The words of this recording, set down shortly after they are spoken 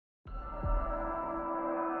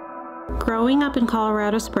Growing up in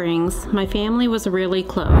Colorado Springs, my family was really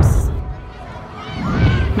close.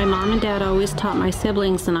 My mom and dad always taught my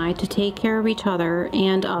siblings and I to take care of each other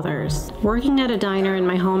and others. Working at a diner in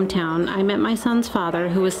my hometown, I met my son's father,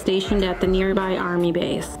 who was stationed at the nearby Army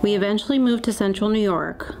base. We eventually moved to Central New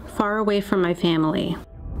York, far away from my family.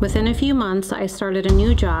 Within a few months, I started a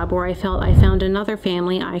new job where I felt I found another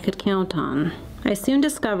family I could count on. I soon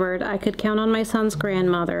discovered I could count on my son's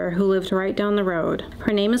grandmother, who lived right down the road.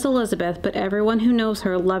 Her name is Elizabeth, but everyone who knows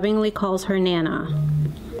her lovingly calls her Nana.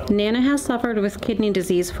 Nana has suffered with kidney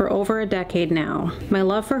disease for over a decade now. My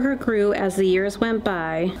love for her grew as the years went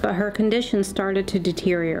by, but her condition started to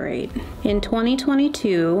deteriorate. In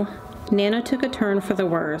 2022, Nana took a turn for the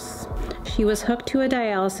worse. She was hooked to a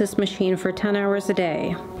dialysis machine for 10 hours a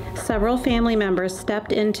day. Several family members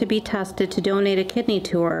stepped in to be tested to donate a kidney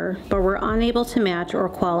to her, but were unable to match or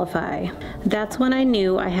qualify. That's when I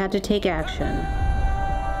knew I had to take action.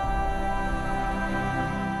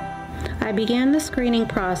 I began the screening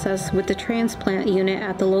process with the transplant unit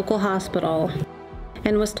at the local hospital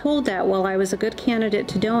and was told that while I was a good candidate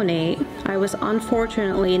to donate, I was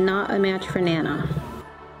unfortunately not a match for Nana.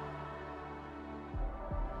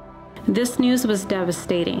 This news was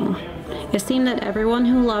devastating. It seemed that everyone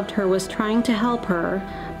who loved her was trying to help her,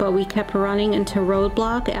 but we kept running into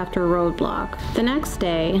roadblock after roadblock. The next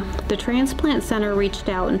day, the transplant center reached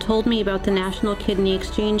out and told me about the National Kidney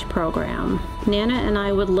Exchange Program. Nana and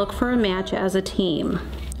I would look for a match as a team,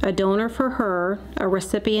 a donor for her, a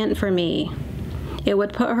recipient for me. It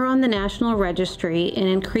would put her on the national registry and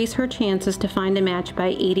increase her chances to find a match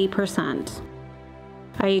by 80%.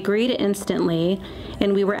 I agreed instantly,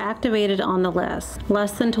 and we were activated on the list.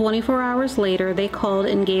 Less than 24 hours later, they called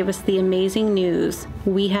and gave us the amazing news: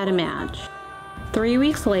 we had a match. 3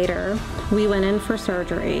 weeks later, we went in for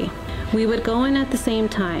surgery. We would go in at the same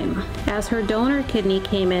time. As her donor kidney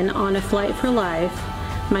came in on a flight for life,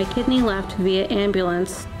 my kidney left via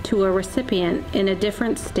ambulance to a recipient in a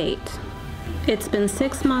different state. It's been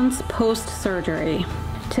 6 months post-surgery.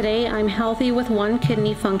 Today, I'm healthy with one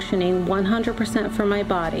kidney functioning 100% for my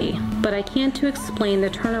body, but I can't explain the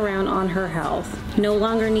turnaround on her health. No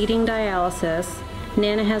longer needing dialysis,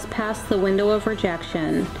 Nana has passed the window of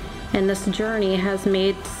rejection, and this journey has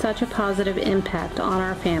made such a positive impact on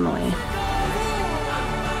our family.